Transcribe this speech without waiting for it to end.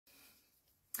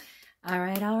All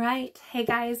right. Hey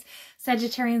guys,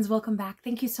 Sagittarians, welcome back.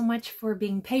 Thank you so much for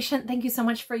being patient. Thank you so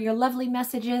much for your lovely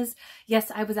messages.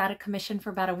 Yes, I was out of commission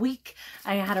for about a week.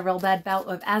 I had a real bad bout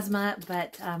of asthma,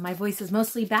 but my voice is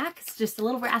mostly back. It's just a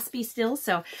little raspy still,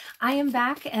 so I am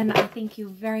back, and I thank you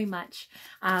very much.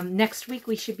 Next week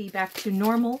we should be back to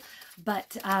normal,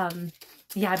 but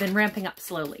yeah, I've been ramping up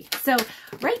slowly. So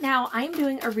right now I'm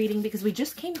doing a reading because we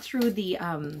just came through the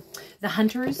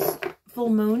Hunter's full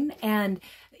moon, and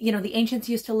you know, the ancients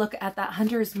used to look at that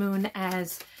Hunter's moon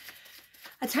as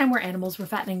a time where animals were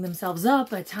fattening themselves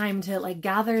up, a time to like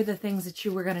gather the things that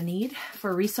you were going to need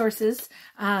for resources.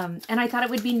 And I thought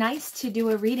it would be nice to do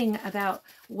a reading about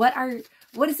what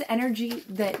is the energy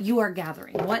that you are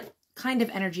gathering? What kind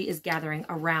of energy is gathering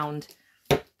around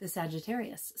the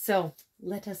Sagittarius? So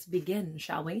let us begin,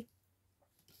 shall we?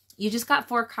 You just got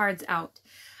 4 cards out.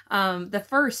 The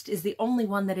first is the only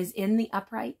one that is in the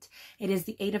upright. It is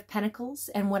the 8 of Pentacles.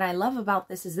 And what I love about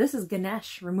this is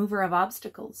Ganesh, remover of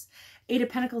obstacles. 8 of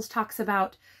Pentacles talks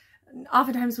about,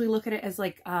 oftentimes we look at it as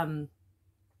like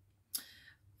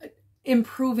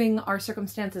improving our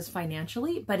circumstances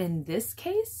financially. But in this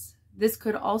case, this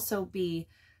could also be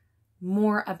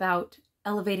more about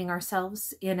elevating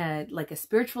ourselves in a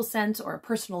spiritual sense or a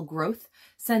personal growth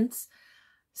sense.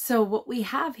 So what we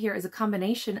have here is a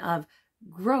combination of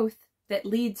growth that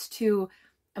leads to,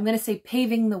 I'm going to say,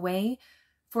 paving the way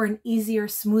for an easier,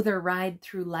 smoother ride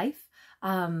through life.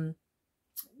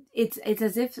 It's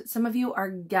as if some of you are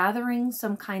gathering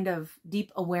some kind of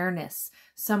deep awareness,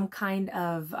 some kind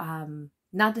of,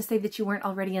 not to say that you weren't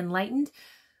already enlightened,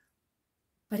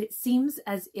 but it seems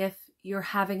as if you're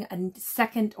having a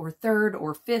second or third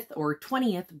or fifth or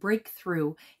 20th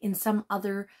breakthrough in some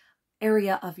other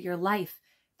area of your life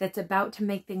that's about to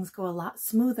make things go a lot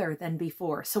smoother than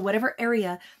before. So whatever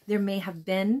area there may have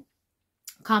been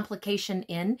complication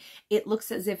in, it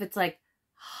looks as if it's like,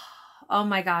 oh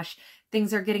my gosh,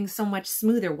 things are getting so much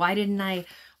smoother. Why didn't I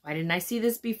see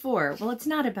this before? Well, it's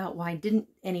not about why didn't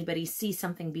anybody see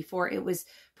something before. It was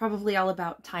probably all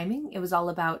about timing. It was all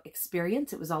about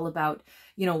experience. It was all about,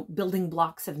 you know, building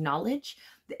blocks of knowledge.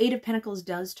 The 8 of Pentacles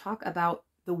does talk about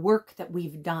the work that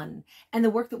we've done and the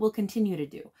work that we'll continue to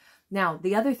do. Now,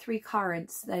 the other 3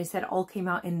 cards that I said all came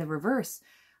out in the reverse.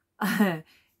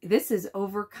 This is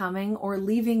overcoming or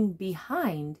leaving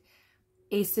behind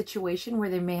a situation where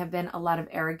there may have been a lot of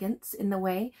arrogance in the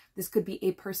way. This could be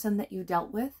a person that you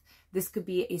dealt with. This could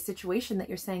be a situation that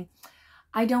you're saying,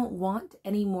 I don't want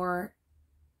any more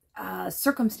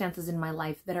circumstances in my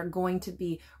life that are going to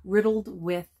be riddled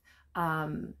with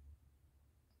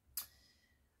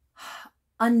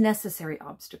unnecessary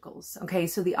obstacles. Okay,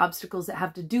 so the obstacles that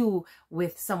have to do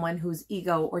with someone whose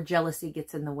ego or jealousy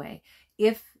gets in the way.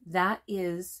 If that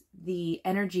is the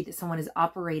energy that someone is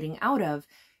operating out of,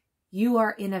 you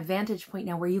are in a vantage point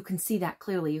now where you can see that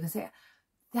clearly. You can say,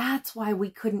 that's why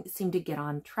we couldn't seem to get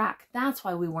on track. That's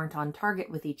why we weren't on target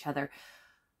with each other,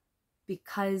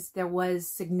 because there was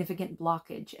significant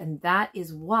blockage. And that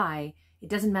is why it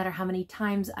doesn't matter how many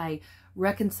times I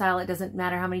reconcile. It doesn't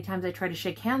matter how many times I try to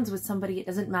shake hands with somebody. It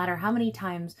doesn't matter how many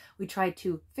times we try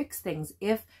to fix things.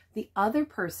 If the other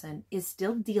person is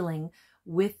still dealing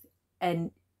with an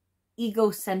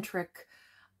egocentric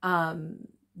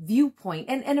viewpoint,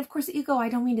 and of course ego, I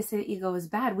don't mean to say that ego is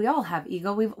bad. We all have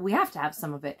ego. We have to have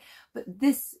some of it. But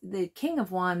the King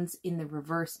of Wands in the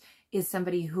reverse is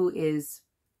somebody who is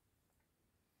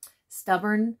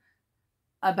stubborn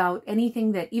about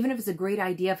anything that, even if it's a great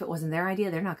idea, if it wasn't their idea,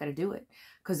 they're not going to do it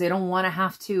because they don't want to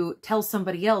have to tell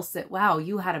somebody else that, wow,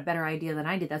 you had a better idea than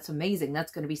I did. That's amazing.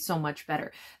 That's going to be so much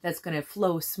better. That's going to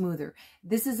flow smoother.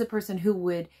 This is a person who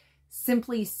would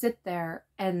simply sit there,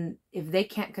 and if they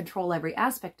can't control every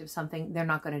aspect of something, they're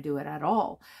not going to do it at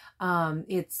all.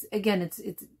 It's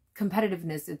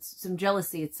competitiveness. It's some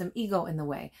jealousy. It's some ego in the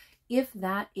way. If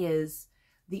that is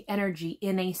the energy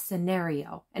in a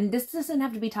scenario, and this doesn't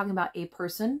have to be talking about a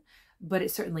person, but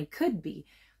it certainly could be.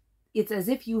 It's as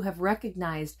if you have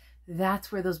recognized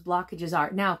that's where those blockages are.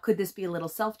 Now, could this be a little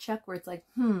self-check where it's like,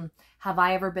 have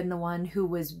I ever been the one who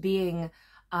was being,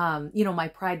 you know, my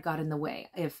pride got in the way?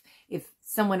 If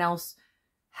someone else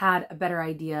had a better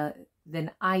idea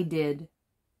than I did,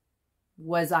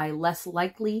 was I less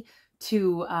likely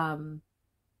to,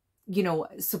 you know,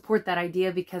 support that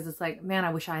idea because it's like, man,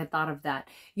 I wish I had thought of that.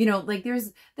 You know, like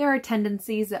there are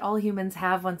tendencies that all humans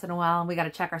have once in a while, and we got to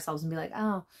check ourselves and be like,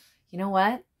 oh, you know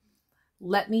what?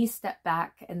 Let me step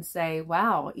back and say,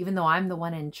 wow, even though I'm the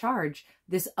one in charge,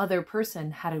 this other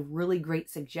person had a really great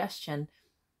suggestion.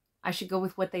 I should go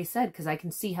with what they said because I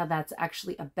can see how that's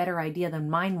actually a better idea than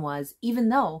mine was, even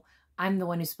though I'm the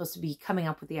one who's supposed to be coming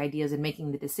up with the ideas and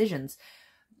making the decisions.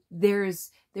 there's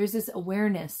this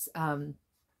awareness,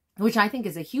 which I think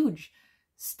is a huge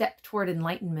step toward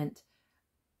enlightenment.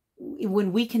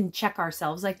 When we can check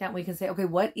ourselves like that, we can say, okay,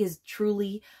 what is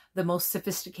truly the most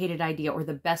sophisticated idea or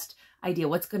the best idea?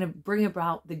 What's going to bring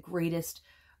about the greatest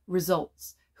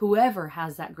results? Whoever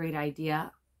has that great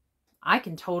idea, I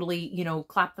can totally, you know,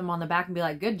 clap them on the back and be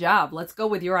like, good job. Let's go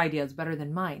with your idea. It's better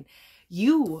than mine.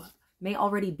 You may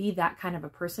already be that kind of a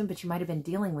person, but you might have been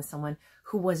dealing with someone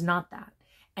who was not that.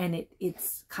 And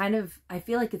it's kind of, I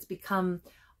feel like it's become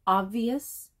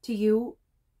obvious to you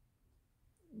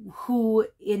who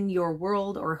in your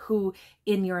world or who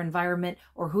in your environment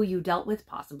or who you dealt with,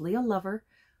 possibly a lover,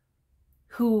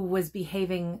 who was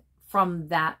behaving from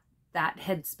that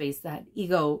headspace, that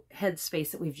ego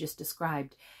headspace that we've just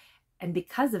described. And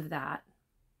because of that,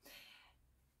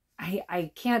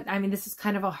 I can't, I mean, this is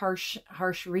kind of a harsh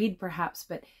read perhaps,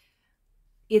 but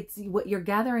it's what you're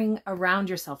gathering around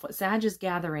yourself. What Sag is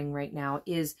gathering right now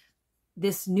is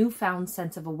this newfound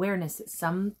sense of awareness that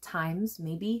sometimes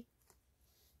maybe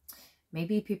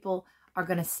people are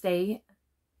going to stay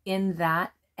in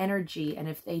that energy. And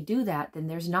if they do that, then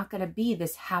there's not going to be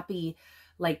this happy,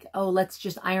 like, oh, let's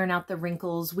just iron out the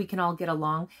wrinkles. We can all get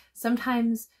along.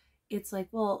 Sometimes it's like,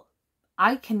 well,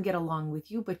 I can get along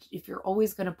with you, but if you're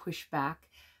always going to push back,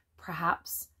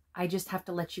 perhaps I just have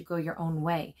to let you go your own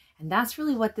way. And that's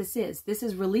really what this is. This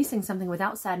is releasing something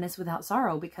without sadness, without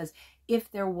sorrow, because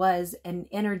if there was an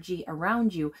energy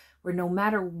around you where no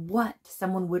matter what,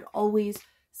 someone would always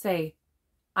say,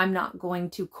 I'm not going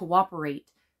to cooperate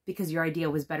because your idea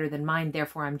was better than mine,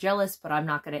 therefore I'm jealous, but I'm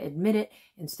not going to admit it.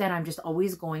 Instead, I'm just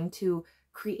always going to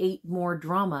create more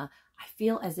drama. I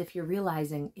feel as if you're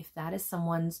realizing if that is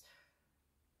someone's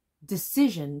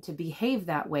decision to behave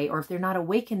that way, or if they're not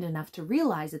awakened enough to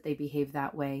realize that they behave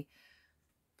that way,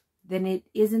 then it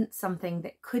isn't something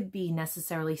that could be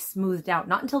necessarily smoothed out,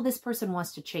 not until this person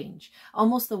wants to change.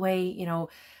 Almost the way, you know,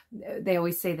 they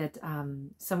always say that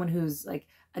someone who's like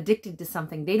addicted to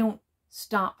something, they don't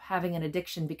stop having an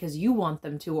addiction because you want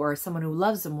them to, or someone who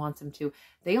loves them wants them to.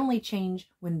 They only change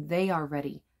when they are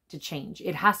ready to change.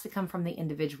 It has to come from the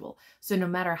individual. So no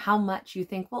matter how much you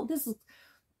think, well, this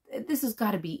has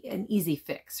got to be an easy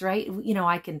fix, right? You know,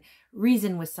 I can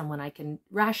reason with someone, I can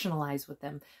rationalize with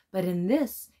them. But in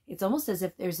this, it's almost as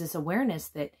if there's this awareness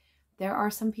that there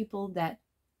are some people that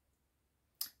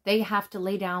they have to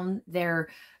lay down their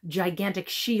gigantic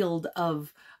shield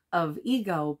of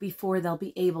ego before they'll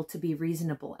be able to be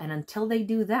reasonable. And until they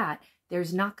do that,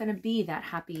 there's not going to be that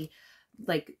happy,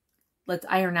 like, let's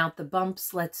iron out the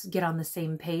bumps, let's get on the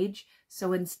same page.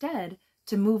 So instead,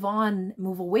 to move on,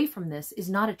 move away from this is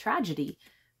not a tragedy,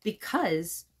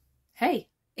 because, hey,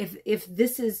 if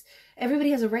this is,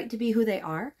 everybody has a right to be who they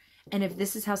are. And if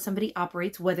this is how somebody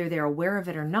operates, whether they're aware of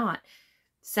it or not,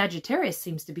 Sagittarius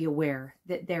seems to be aware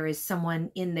that there is someone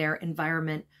in their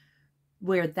environment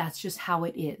where that's just how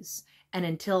it is. And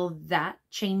until that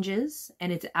changes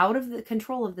and it's out of the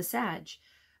control of the Sag,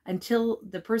 until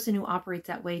the person who operates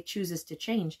that way chooses to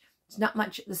change, there's not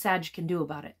much the Sag can do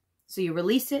about it. So you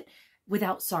release it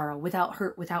without sorrow, without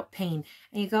hurt, without pain.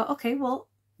 And you go, okay, well,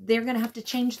 they're going to have to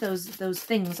change those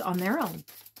things on their own.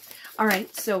 All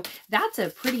right, so that's a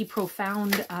pretty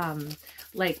profound,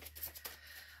 like,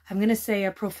 I'm going to say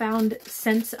a profound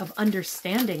sense of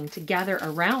understanding to gather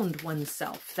around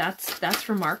oneself. That's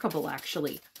remarkable,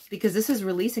 actually, because this is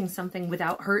releasing something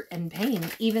without hurt and pain,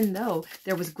 even though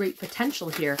there was great potential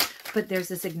here. But there's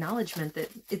this acknowledgement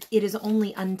that it is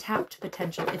only untapped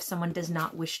potential if someone does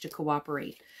not wish to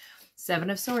cooperate. Seven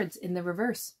of Swords in the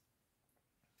reverse.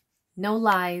 No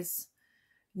lies,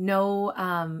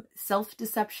 no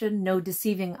self-deception, no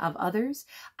deceiving of others.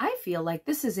 I feel like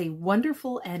this is a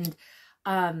wonderful and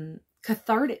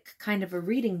cathartic kind of a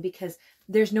reading, because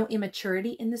there's no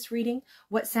immaturity in this reading.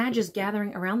 What Sag is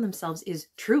gathering around themselves is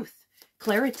truth,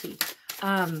 clarity,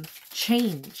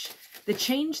 change. The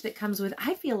change that comes with,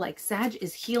 I feel like Sag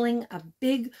is healing a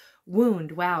big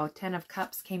wound. Wow, 10 of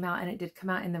Cups came out, and it did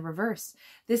come out in the reverse.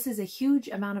 This is a huge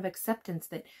amount of acceptance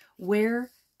that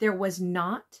where there was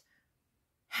not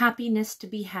happiness to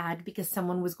be had because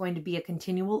someone was going to be a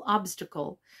continual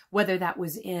obstacle, whether that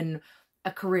was in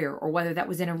a career, or whether that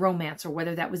was in a romance, or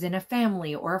whether that was in a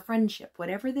family or a friendship,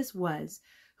 whatever this was,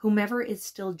 whomever is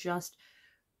still just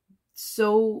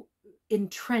so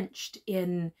entrenched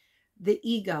in the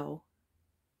ego,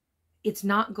 it's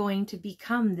not going to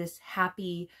become this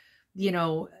happy, you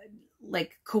know,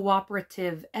 like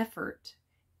cooperative effort.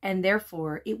 And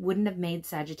therefore it wouldn't have made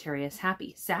Sagittarius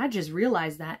happy. Sag has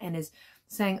realized that and is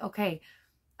saying, okay,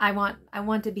 I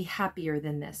want to be happier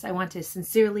than this. I want to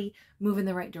sincerely move in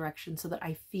the right direction so that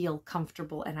I feel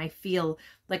comfortable and I feel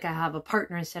like I have a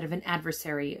partner instead of an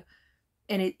adversary.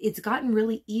 And it's gotten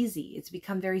really easy. It's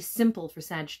become very simple for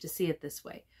Sag to see it this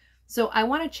way. So I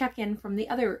want to check in from the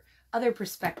other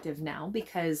perspective now,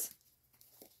 because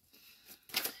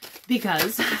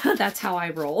that's how I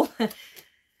roll.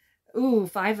 Ooh,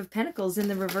 5 of Pentacles in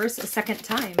the reverse a second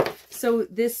time. So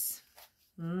this,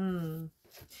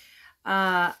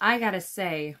 I gotta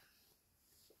say,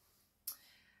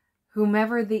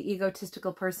 whomever the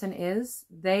egotistical person is,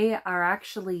 they are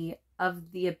actually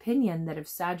of the opinion that if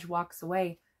Sag walks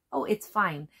away, oh, it's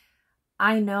fine.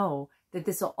 I know that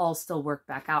this will all still work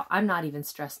back out. I'm not even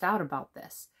stressed out about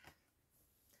this.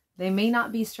 They may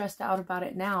not be stressed out about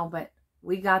it now, but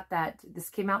we got that. This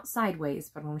came out sideways,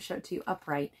 but I'm going to show it to you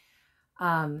upright.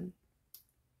 The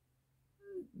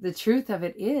truth of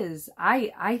it is,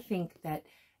 I think that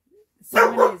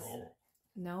someone is...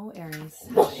 No, Aries.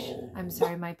 Hush. I'm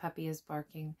sorry, my puppy is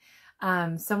barking.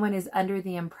 Someone is under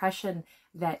the impression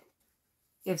that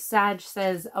if Sag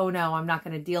says, oh no, I'm not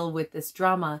going to deal with this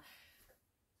drama,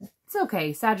 it's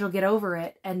okay. Sag will get over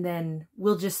it, and then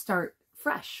we'll just start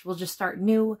fresh. We'll just start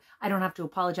new. I don't have to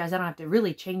apologize. I don't have to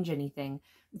really change anything.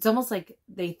 It's almost like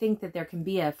they think that there can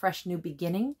be a fresh new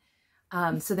beginning.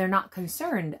 So they're not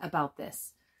concerned about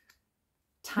this.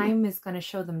 Time is going to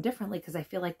show them differently, because I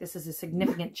feel like this is a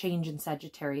significant change in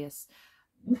Sagittarius.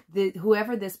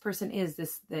 Whoever this person is,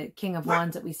 the King of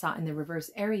Wands that we saw in the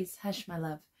reverse. Aries, hush, my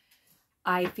love.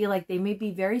 I feel like they may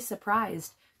be very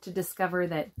surprised to discover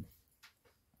that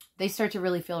they start to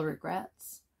really feel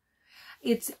regrets.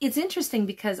 It's interesting,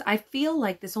 because I feel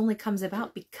like this only comes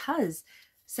about because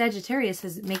Sagittarius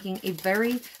is making a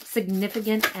very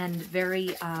significant and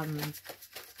very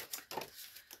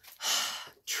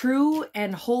true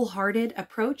and wholehearted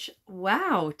approach,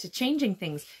 wow, to changing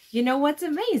things. You know what's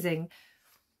amazing?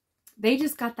 They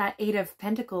just got that 8 of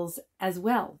Pentacles as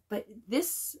well. But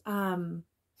this,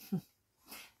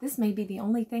 this may be the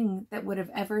only thing that would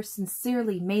have ever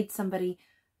sincerely made somebody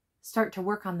start to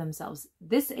work on themselves.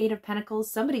 This 8 of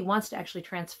Pentacles, somebody wants to actually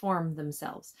transform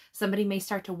themselves. Somebody may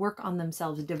start to work on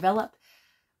themselves, develop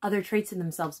other traits in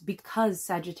themselves, because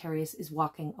Sagittarius is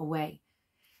walking away.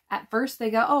 At first they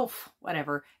go, oh,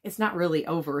 whatever. It's not really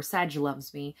over. Sag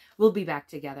loves me. We'll be back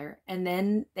together. And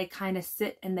then they kind of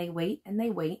sit and they wait and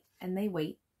they wait and they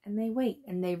wait and they wait.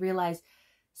 And they realize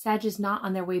Sag is not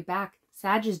on their way back.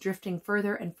 Sag is drifting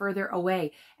further and further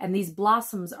away. And these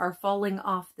blossoms are falling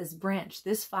off this branch.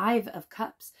 This 5 of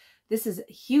Cups, this is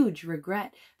huge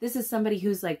regret. This is somebody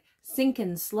who's like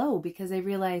sinking slow, because they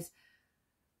realize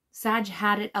Sag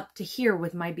had it up to here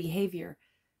with my behavior.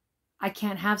 I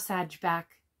can't have Sag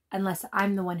back unless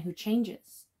I'm the one who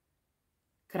changes.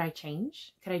 Could I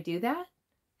change? Could I do that?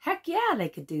 Heck yeah, they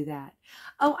could do that.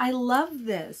 Oh, I love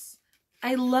this.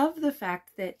 I love the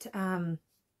fact that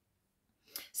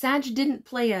Sag didn't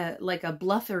play a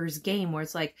bluffer's game where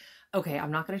it's like, okay,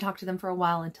 I'm not going to talk to them for a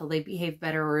while until they behave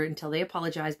better or until they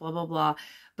apologize, blah, blah, blah.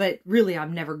 But really,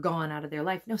 I'm never gone out of their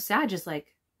life. No, Sag is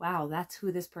like, wow, that's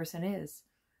who this person is.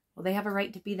 Well, they have a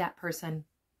right to be that person.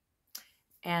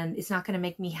 And it's not going to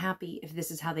make me happy if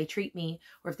this is how they treat me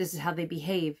or if this is how they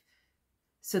behave.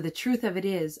 So the truth of it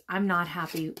is, I'm not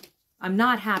happy. I'm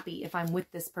not happy if I'm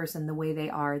with this person the way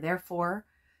they are. Therefore,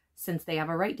 since they have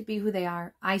a right to be who they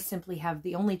are, I simply have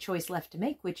the only choice left to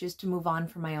make, which is to move on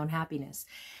for my own happiness.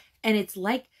 And it's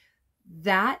like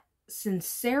that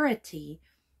sincerity,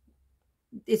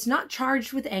 it's not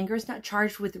charged with anger. It's not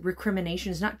charged with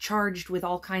recrimination. It's not charged with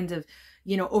all kinds of,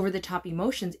 over-the-top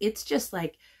emotions. It's just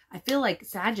like, I feel like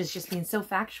Sag is just being so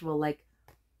factual. Like,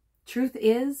 truth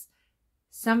is,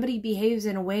 somebody behaves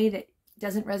in a way that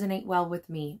doesn't resonate well with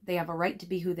me. They have a right to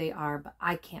be who they are, but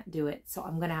I can't do it. So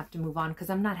I'm going to have to move on because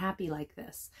I'm not happy like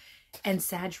this. And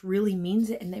Sag really means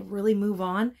it, and they really move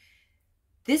on.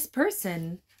 This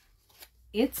person,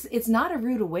 it's not a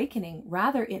rude awakening.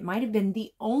 Rather, it might have been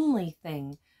the only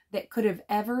thing that could have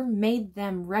ever made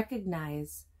them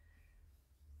recognize,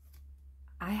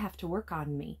 I have to work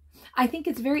on me. I think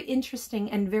it's very interesting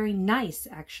and very nice,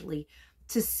 actually,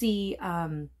 to see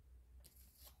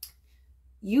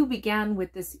you began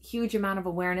with this huge amount of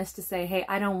awareness to say, hey,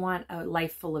 I don't want a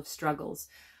life full of struggles.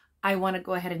 I want to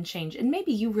go ahead and change. And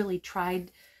maybe you really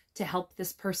tried to help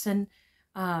this person,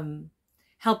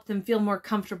 help them feel more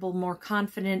comfortable, more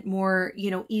confident, more,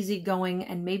 easygoing.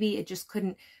 And maybe it just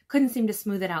couldn't seem to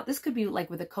smooth it out. This could be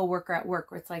like with a coworker at work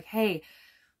where it's like, hey,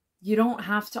 you don't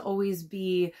have to always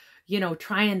be,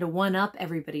 trying to one up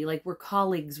everybody. Like, we're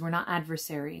colleagues, we're not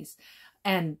adversaries.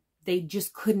 And they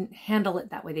just couldn't handle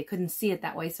it that way. They couldn't see it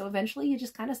that way. So eventually you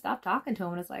just kind of stop talking to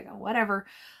them. And it's like, oh, whatever,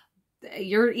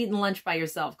 you're eating lunch by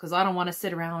yourself, because I don't want to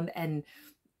sit around and,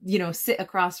 you know, sit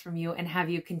across from you and have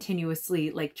you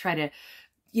continuously like try to,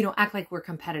 you know, act like we're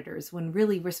competitors when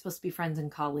really we're supposed to be friends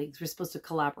and colleagues. We're supposed to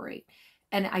collaborate.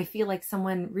 And I feel like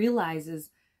someone realizes,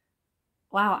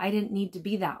 wow, I didn't need to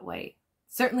be that way.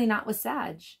 Certainly not with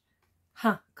Sag.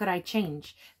 Huh, could I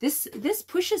change? This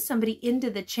pushes somebody into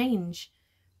the change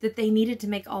that they needed to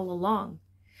make all along.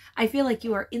 I feel like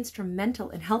you are instrumental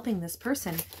in helping this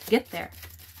person get there.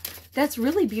 That's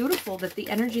really beautiful, that the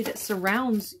energy that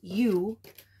surrounds you,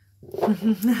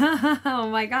 oh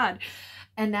my God.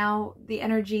 And now the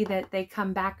energy that they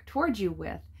come back towards you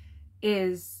with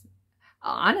is,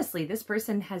 honestly, this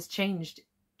person has changed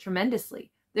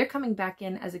tremendously. They're coming back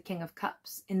in as a King of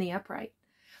Cups in the upright.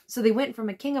 So they went from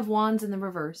a King of Wands in the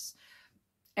reverse,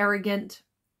 arrogant,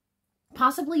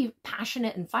 possibly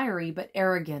passionate and fiery, but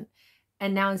arrogant.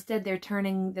 And now instead they're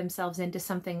turning themselves into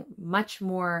something much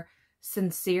more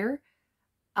sincere.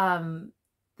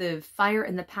 The fire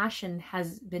and the passion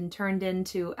has been turned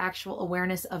into actual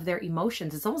awareness of their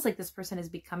emotions. It's almost like this person is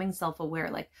becoming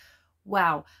self-aware. Like,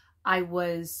 wow,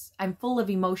 I'm full of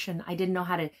emotion. I didn't know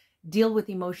how to deal with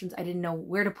emotions. I didn't know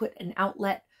where to put an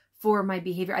outlet for my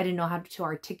behavior. I didn't know how to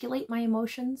articulate my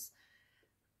emotions.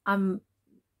 I'm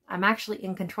actually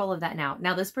in control of that now.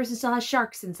 Now, this person still has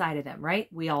sharks inside of them, right?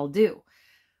 We all do.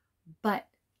 But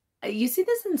you see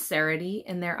the sincerity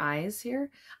in their eyes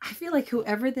here? I feel like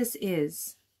whoever this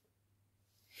is,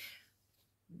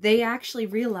 they actually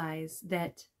realize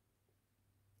that,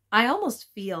 I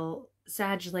almost feel,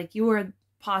 Sag, like you are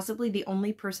possibly the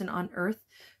only person on earth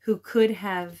who could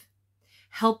have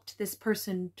helped this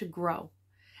person to grow.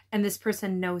 And this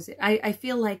person knows it. I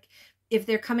feel like if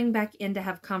they're coming back in to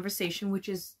have conversation, which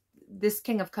is, this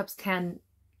King of Cups can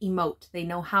emote. They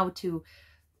know how to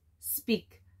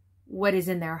speak what is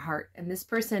in their heart. And this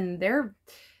person,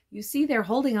 you see, they're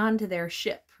holding on to their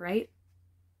ship, right?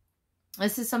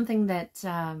 This is something that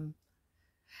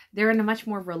they're in a much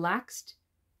more relaxed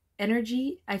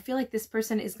energy. I feel like this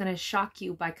person is going to shock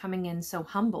you by coming in so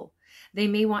humble. They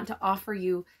may want to offer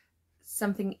you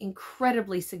something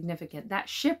incredibly significant. That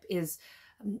ship is,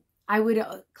 I would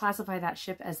classify that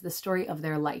ship as the story of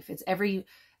their life. It's every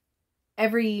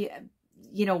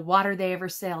you know, water they ever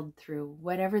sailed through,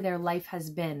 whatever their life has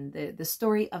been, the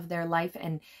story of their life,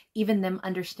 and even them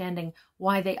understanding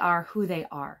why they are who they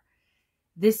are.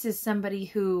 This is somebody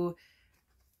who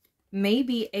may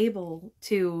be able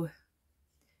to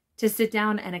sit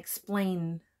down and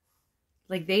explain,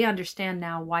 like, they understand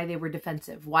now why they were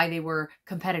defensive, why they were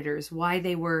competitors, why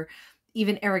they were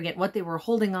even arrogant, what they were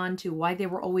holding on to, why they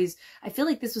were always, I feel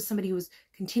like this was somebody who was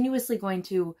continuously going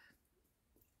to,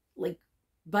 like,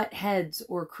 butt heads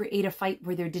or create a fight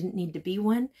where there didn't need to be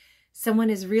one. Someone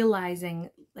is realizing,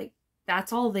 like,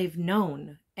 that's all they've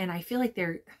known. And I feel like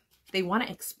they want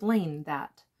to explain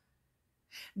that.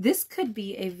 This could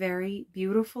be a very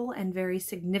beautiful and very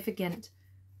significant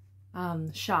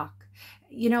shock.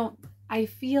 You know, I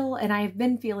feel, and I've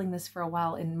been feeling this for a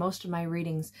while in most of my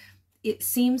readings, it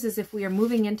seems as if we are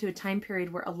moving into a time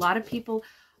period where a lot of people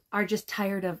are just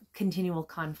tired of continual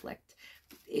conflict.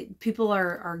 People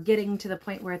are getting to the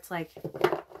point where it's like,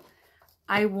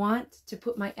 I want to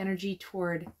put my energy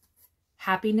toward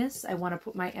happiness. I want to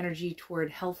put my energy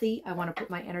toward healthy. I want to put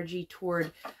my energy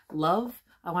toward love.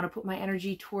 I want to put my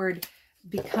energy toward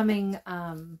becoming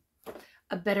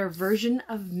a better version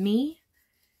of me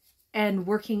and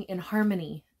working in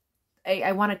harmony.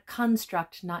 I want to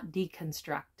construct, not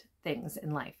deconstruct things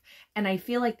in life. And I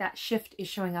feel like that shift is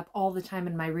showing up all the time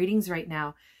in my readings right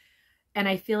now. And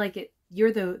I feel like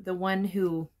you're the one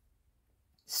who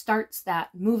starts that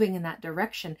moving in that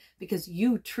direction, because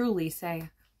you truly say,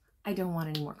 I don't want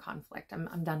any more conflict.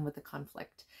 I'm done with the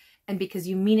conflict. And because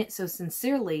you mean it so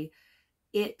sincerely,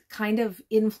 it kind of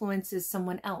influences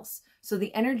someone else. So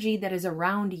the energy that is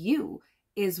around you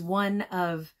is one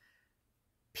of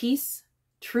peace,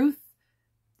 truth,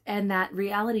 and that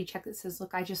reality check that says,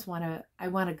 look, I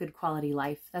want a good quality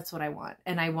life. That's what I want.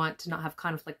 And I want to not have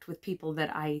conflict with people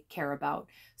that I care about.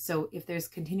 So if there's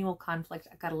continual conflict,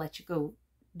 I got to let you go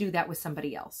do that with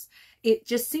somebody else. It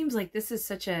just seems like this is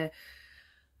such a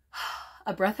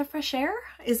breath of fresh air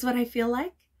is what I feel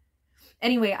like.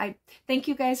 Anyway, I thank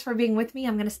you guys for being with me.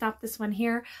 I'm going to stop this one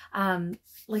here.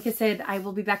 Like I said, I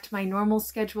will be back to my normal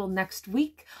schedule next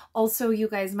week. Also, you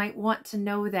guys might want to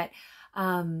know that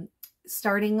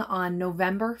starting on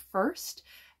November 1st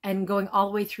and going all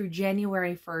the way through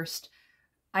January 1st,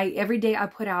 every day I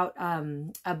put out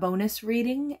a bonus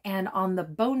reading, and on the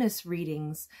bonus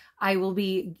readings, I will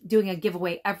be doing a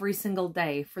giveaway every single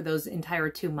day for those entire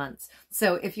 2 months.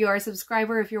 So if you are a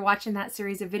subscriber, if you're watching that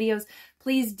series of videos,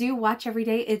 please do watch every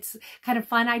day. It's kind of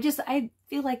fun. I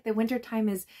feel like the winter time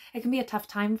it can be a tough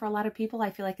time for a lot of people.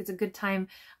 I feel like it's a good time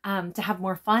to have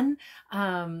more fun.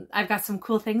 I've got some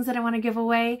cool things that I want to give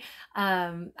away.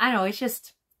 I know,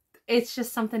 it's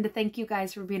just something to thank you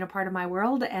guys for being a part of my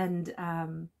world, and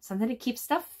something to keep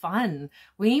stuff fun.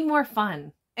 We need more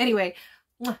fun. Anyway,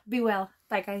 be well.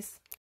 Bye, guys.